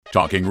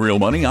Talking Real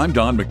Money, I'm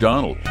Don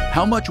McDonald.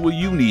 How much will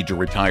you need to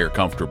retire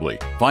comfortably?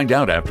 Find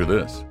out after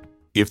this.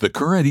 If the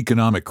current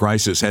economic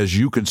crisis has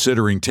you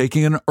considering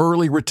taking an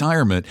early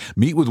retirement,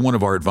 meet with one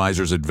of our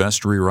advisors at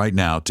Vestory right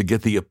now to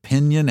get the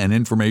opinion and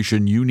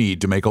information you need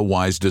to make a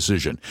wise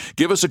decision.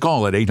 Give us a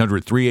call at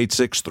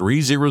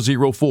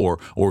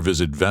 800-386-3004 or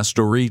visit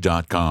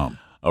Vestory.com.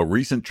 A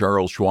recent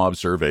Charles Schwab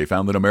survey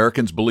found that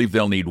Americans believe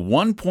they'll need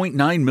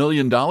 $1.9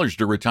 million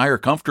to retire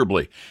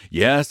comfortably.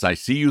 Yes, I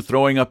see you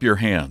throwing up your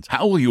hands.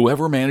 How will you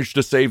ever manage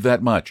to save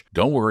that much?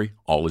 Don't worry,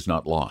 all is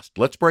not lost.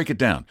 Let's break it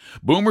down.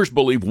 Boomers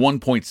believe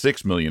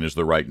 $1.6 million is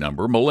the right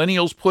number.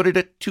 Millennials put it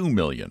at $2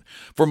 million.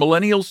 For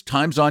millennials,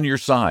 time's on your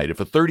side. If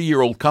a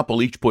 30-year-old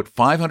couple each put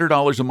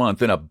 $500 a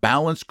month in a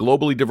balanced,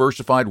 globally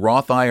diversified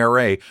Roth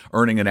IRA,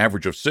 earning an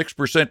average of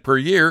 6% per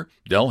year,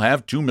 they'll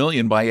have $2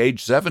 million by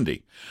age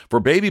 70.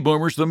 For baby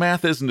boomers, the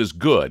math isn't as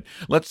good.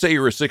 Let's say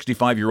you're a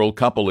 65-year-old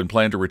couple and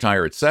plan to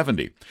retire at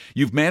 70.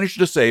 You've managed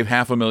to save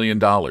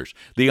 $500,000.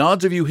 The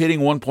odds of you hitting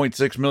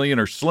 $1.6 million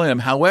are slim.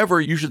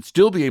 However, you should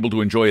still be able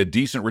to enjoy a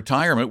decent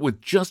retirement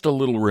with just a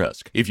little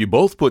risk. If you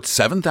both put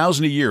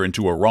 $7,000 a year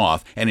into a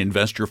Roth and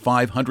invest your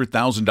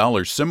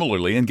 $500,000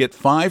 similarly and get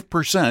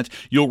 5%,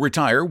 you'll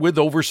retire with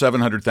over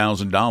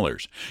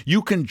 $700,000.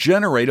 You can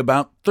generate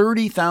about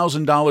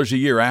 $30,000 a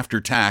year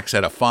after tax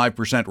at a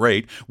 5%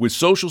 rate, with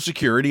Social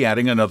Security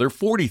adding another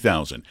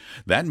 $40,000.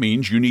 That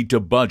means you need to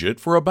budget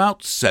for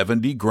about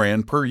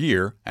 $70,000 per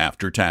year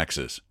after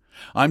taxes.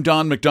 I'm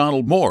Don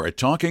McDonald. More at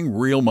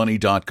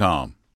TalkingRealMoney.com.